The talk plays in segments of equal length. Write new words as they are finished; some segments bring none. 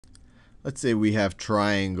let's say we have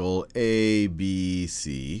triangle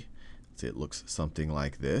ABC. Let's say it looks something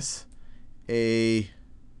like this.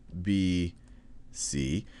 ABC.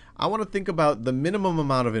 I want to think about the minimum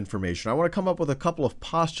amount of information. I want to come up with a couple of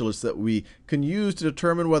postulates that we can use to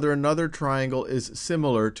determine whether another triangle is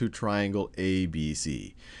similar to triangle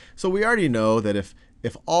ABC. So we already know that if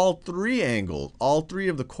all three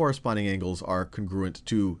of the corresponding angles are congruent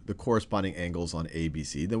to the corresponding angles on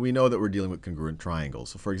ABC, then we know that we're dealing with congruent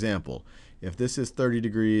triangles. So for example, if this is 30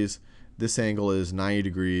 degrees, this angle is 90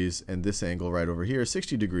 degrees, and this angle right over here is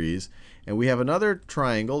 60 degrees, and we have another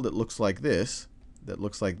triangle that looks like this,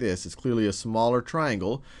 it's clearly a smaller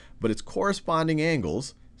triangle, but its corresponding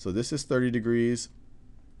angles, so this is 30 degrees,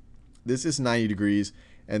 this is 90 degrees,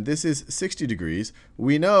 and this is 60 degrees.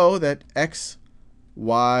 We know that x,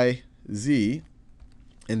 y, z,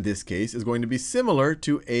 in this case, is going to be similar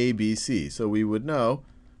to ABC. So we would know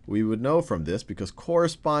from this, because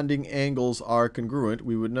corresponding angles are congruent,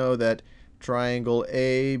 we would know that triangle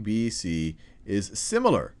ABC is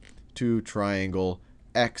similar to triangle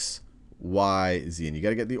x, y, z. And you got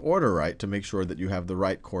to get the order right to make sure that you have the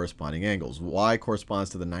right corresponding angles. Y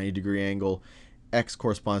corresponds to the 90-degree angle. X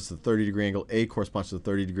corresponds to the 30-degree angle. A corresponds to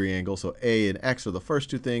the 30-degree angle. So A and X are the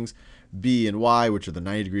first two things. B and Y, which are the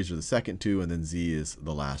 90 degrees, are the second two. And then Z is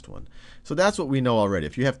the last one. So that's what we know already.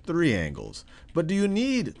 If you have three angles. But do you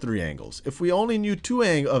need three angles? If we only knew two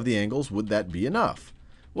of the angles, would that be enough?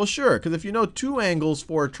 Well, sure, because if you know two angles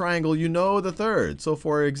for a triangle, you know the third. So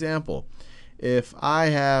for example, if I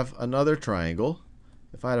have another triangle,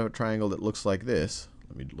 if I have a triangle that looks like this,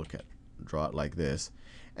 let me draw it like this.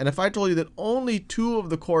 And if I told you that only two of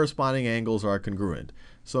the corresponding angles are congruent,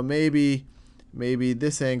 so maybe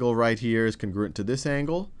this angle right here is congruent to this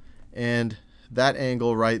angle, and that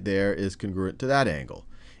angle right there is congruent to that angle.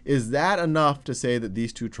 Is that enough to say that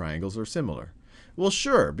these two triangles are similar? Well,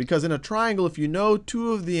 sure, because in a triangle, if you know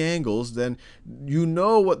two of the angles, then you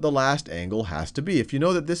know what the last angle has to be. If you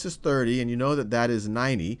know that this is 30 and you know that that is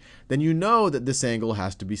 90, then you know that this angle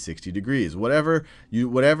has to be 60 degrees. Whatever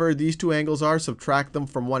these two angles are, subtract them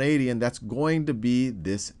from 180, and that's going to be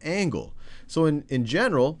this angle. So in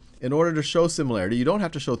general, in order to show similarity, you don't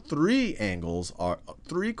have to show three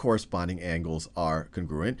corresponding angles are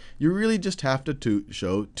congruent. You really just have to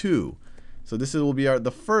show two. So this will be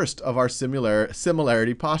the first of our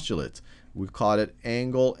similarity postulates. We've called it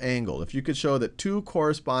angle, angle. If you could show that two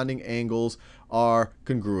corresponding angles are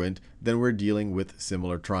congruent, then we're dealing with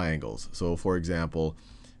similar triangles. So for example,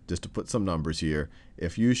 just to put some numbers here,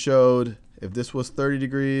 if this was 30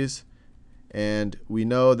 degrees, and we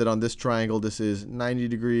know that on this triangle this is 90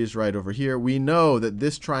 degrees right over here, we know that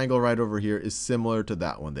this triangle right over here is similar to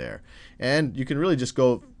that one there. And you can really just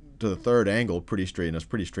go to the third angle in a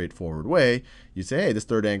pretty straightforward way. You say, hey, this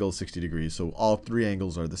third angle is 60 degrees, so all three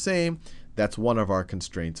angles are the same. That's one of our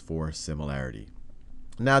constraints for similarity.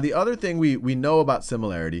 Now, the other thing we know about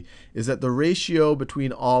similarity is that the ratio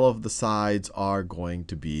between all of the sides are going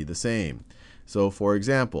to be the same. So for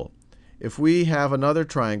example, if we have another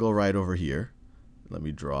triangle right over here, let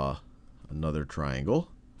me draw another triangle.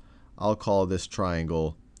 I'll call this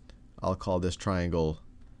triangle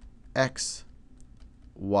X,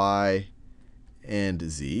 Y, and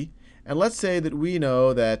Z. And let's say that we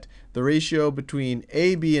know that the ratio between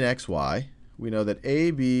AB and XY, we know that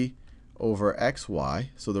AB over XY,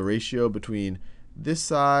 so the ratio between this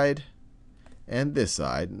side and this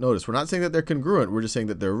side. Notice, we're not saying that they're congruent. We're just saying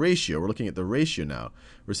that they're ratio. We're looking at the ratio now.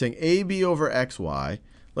 We're saying AB over XY.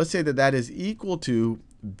 Let's say that that is equal to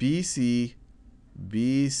BC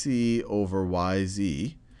over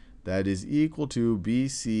YZ. That is equal to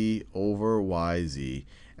BC over YZ.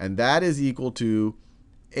 And that is equal to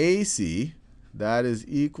AC. That is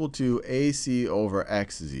equal to AC over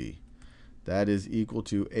XZ. That is equal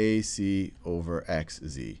to AC over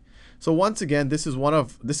XZ. So once again, this is one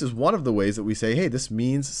of the ways that we say, hey, this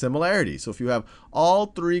means similarity. So if you have all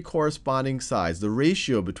three corresponding sides, the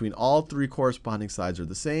ratio between all three corresponding sides are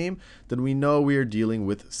the same, then we know we are dealing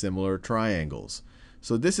with similar triangles.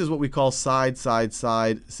 So this is what we call side-side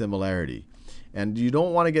similarity. And you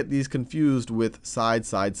don't want to get these confused with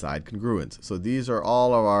side-side congruence. So these are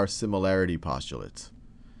all of our similarity postulates.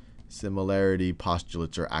 Similarity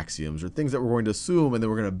postulates or axioms, or things that we're going to assume, and then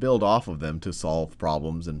we're going to build off of them to solve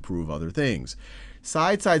problems and prove other things.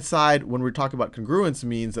 Side, when we're talking about congruence,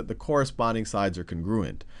 means that the corresponding sides are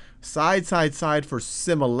congruent. Side for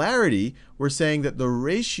similarity, we're saying that the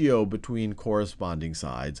ratio between corresponding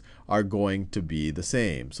sides are going to be the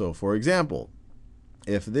same. So for example,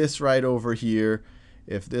 if this right over here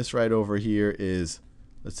is,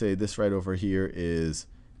 let's say this right over here is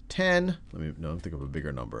 10. Let me think of a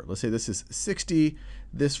bigger number. Let's say this is 60.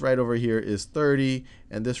 This right over here is 30.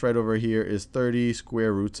 And this right over here is 30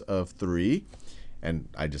 square roots of 3. And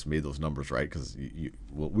I just made those numbers right because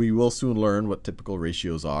we will soon learn what typical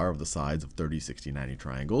ratios are of the sides of 30, 60, 90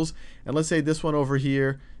 triangles. And let's say this one over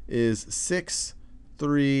here is 6,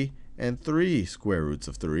 3, and 3 square roots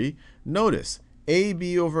of 3. Notice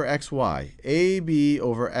AB over XY, AB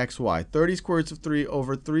over XY, 30 square roots of 3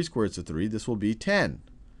 over 3 square roots of 3. This will be 10.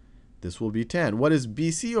 This will be 10. What is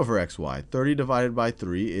BC over XY? 30 divided by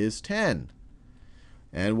 3 is 10.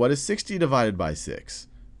 And what is 60 divided by 6?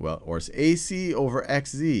 Well, or it's AC over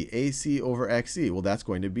XZ, AC over XZ. Well, that's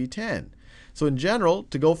going to be 10. So in general,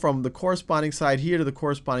 to go from the corresponding side here to the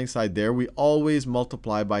corresponding side there, we always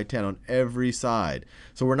multiply by 10 on every side.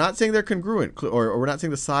 So we're not saying they're congruent, or we're not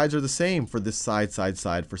saying the sides are the same for this side, side,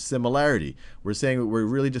 side for similarity. We're saying that we're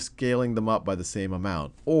really just scaling them up by the same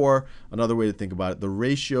amount. Or another way to think about it, the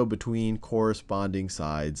ratio between corresponding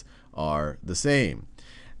sides are the same.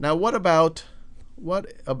 Now what about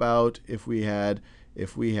if we had,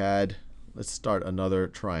 let's start another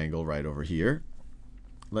triangle right over here.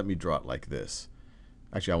 Let me draw it like this.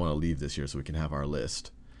 Actually, I want to leave this here so we can have our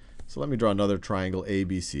list. So let me draw another triangle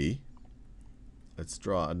ABC. Let's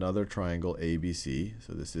draw another triangle ABC.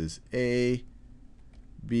 So this is A,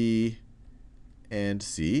 B, and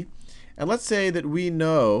C. And let's say that we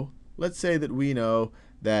know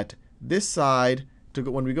that this side,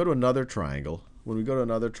 when we go to another triangle,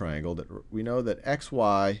 that we know that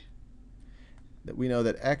XY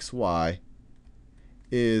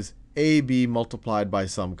is AB multiplied by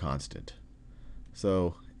some constant.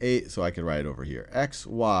 So I can write it over here.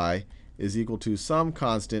 XY is equal to some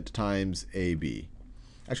constant times AB.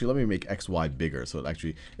 Actually, let me make XY bigger. So it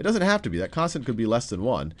doesn't have to be. That constant could be less than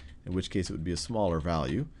 1, in which case it would be a smaller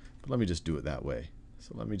value. But let me just do it that way.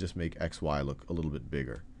 So let me just make XY look a little bit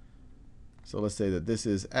bigger. So let's say that this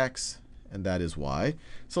is X and that is Y.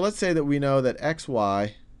 So let's say that we know that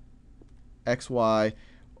XY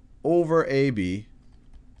over AB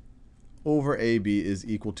is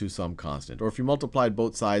equal to some constant. Or if you multiplied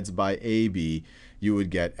both sides by AB, you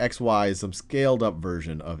would get XY is some scaled up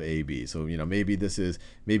version of AB. So maybe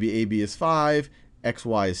AB is 5,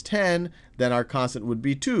 XY is 10, then our constant would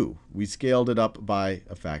be 2. We scaled it up by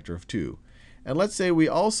a factor of 2. And let's say we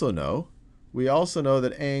also know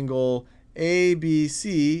that angle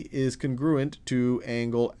ABC is congruent to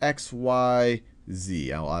angle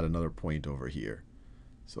XYZ. I'll add another point over here.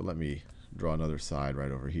 So let me draw another side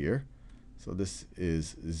right over here. So this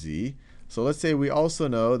is Z. So let's say we also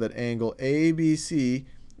know that angle ABC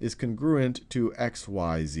is congruent to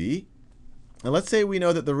XYZ. And let's say we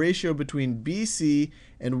know that the ratio between BC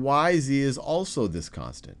and YZ is also this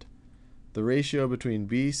constant. The ratio between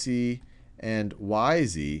BC and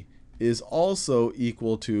YZ is also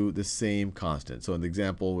equal to the same constant. So in the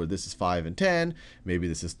example where this is 5 and 10, maybe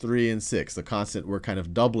this is 3 and 6. The constant, we're kind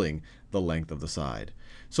of doubling the length of the side.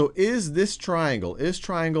 So is triangle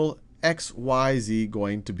XYZ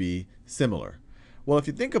going to be similar? Well, if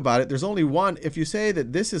you think about it, there's only one. If you say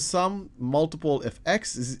that this is some multiple, if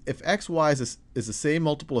XY is the same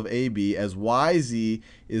multiple of AB as YZ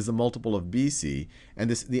is the multiple of BC,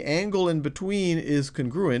 and the angle in between is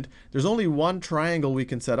congruent, there's only one triangle we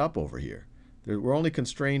can set up over here. We're only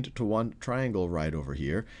constrained to one triangle right over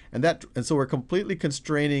here. And so we're completely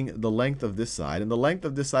constraining the length of this side. And the length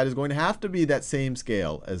of this side is going to have to be that same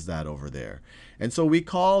scale as that over there. And so we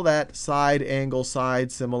call that side angle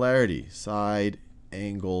side similarity. Side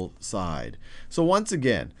angle side. So once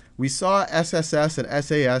again, we saw SSS and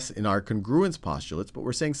SAS in our congruence postulates, but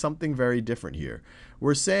we're saying something very different here.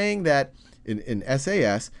 We're saying that in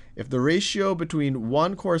SAS, if the ratio between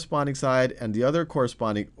one corresponding side and the other if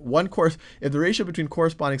the ratio between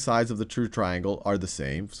corresponding sides of the true triangle are the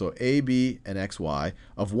same, so AB and XY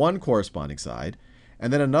of one corresponding side,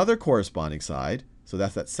 and then another corresponding side, so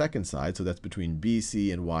that's that second side, so that's between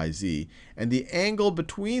BC and YZ, and the angle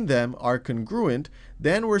between them are congruent,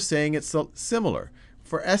 then we're saying it's similar.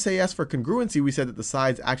 For SAS, for congruency, we said that the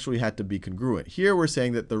sides actually had to be congruent. Here we're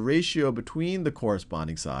saying that the ratio between the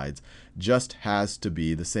corresponding sides just has to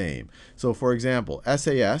be the same. So for example,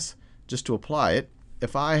 SAS, just to apply it,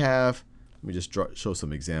 if I have, let me just show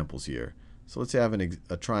some examples here. So let's say I have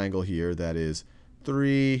a triangle here that is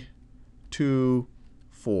 3, 2,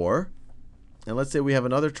 4. And let's say we have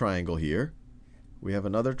another triangle here. We have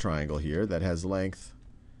another triangle here that has length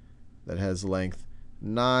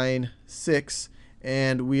 9, 6.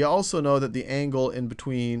 And we also know that the angle in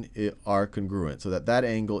between are congruent, so that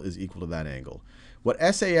angle is equal to that angle. What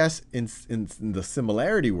SAS in the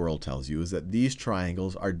similarity world tells you is that these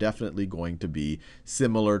triangles are definitely going to be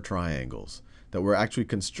similar triangles. that we're actually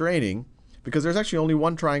constraining, because there's actually only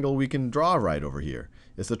one triangle we can draw right over here.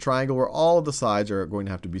 It's the triangle where all of the sides are going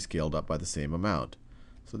to have to be scaled up by the same amount.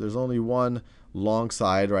 So there's only one long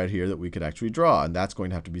side right here that we could actually draw, and that's going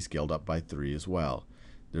to have to be scaled up by 3 as well.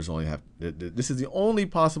 This is the only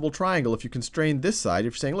possible triangle if you constrain this side.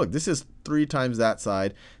 If you're saying, look, this is 3 times that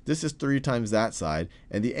side, this is 3 times that side,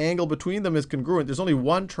 and the angle between them is congruent, there's only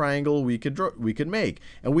one triangle we could make.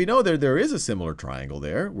 And we know there is a similar triangle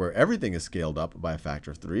there where everything is scaled up by a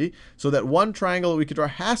factor of 3. So that one triangle that we could draw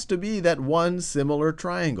has to be that one similar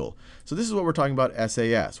triangle. So this is what we're talking about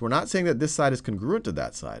SAS. We're not saying that this side is congruent to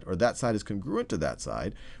that side or that side is congruent to that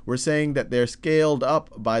side. We're saying that they're scaled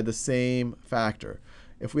up by the same factor.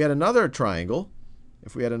 If we had another triangle,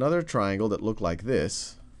 that looked like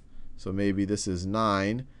this, so maybe this is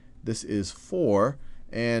 9, this is 4,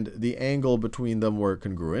 and the angle between them were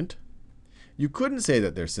congruent, you couldn't say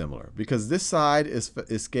that they're similar because this side is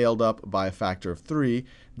scaled up by a factor of 3.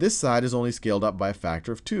 This side is only scaled up by a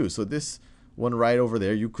factor of 2. So this one right over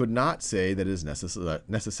there, you could not say that it is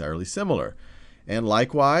necessarily similar. And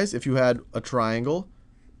likewise, if you had a triangle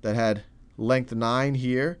that had length 9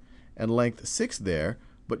 here and length 6 there,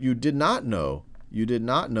 but you did not know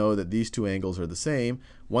that these two angles are the same,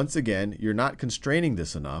 once again, you're not constraining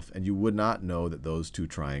this enough, and you would not know that those two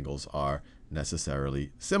triangles are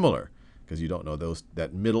necessarily similar because you don't know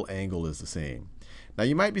that middle angle is the same. Now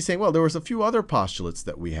you might be saying, well, there was a few other postulates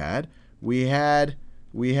that we had. We had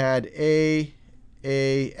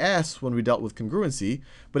AS when we dealt with congruency.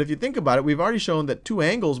 But if you think about it, we've already shown that two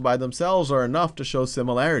angles by themselves are enough to show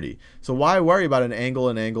similarity. So why worry about an angle,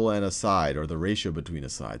 and a side, or the ratio between a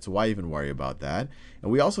side? So why even worry about that?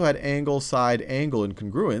 And we also had angle, side, angle in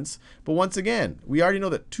congruence. But once again, we already know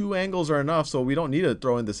that two angles are enough, so we don't need to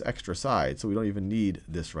throw in this extra side. So we don't even need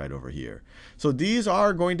this right over here. So these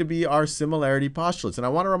are going to be our similarity postulates. And I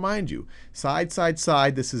want to remind you, side, side,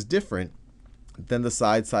 side, this is different than the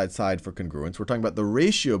side, side, side for congruence. We're talking about the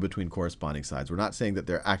ratio between corresponding sides. We're not saying that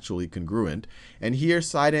they're actually congruent. And here,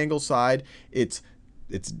 side, angle, side, it's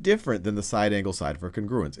different than the side, angle, side for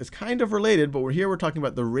congruence. It's kind of related, but we're talking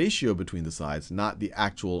about the ratio between the sides, not the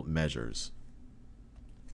actual measures.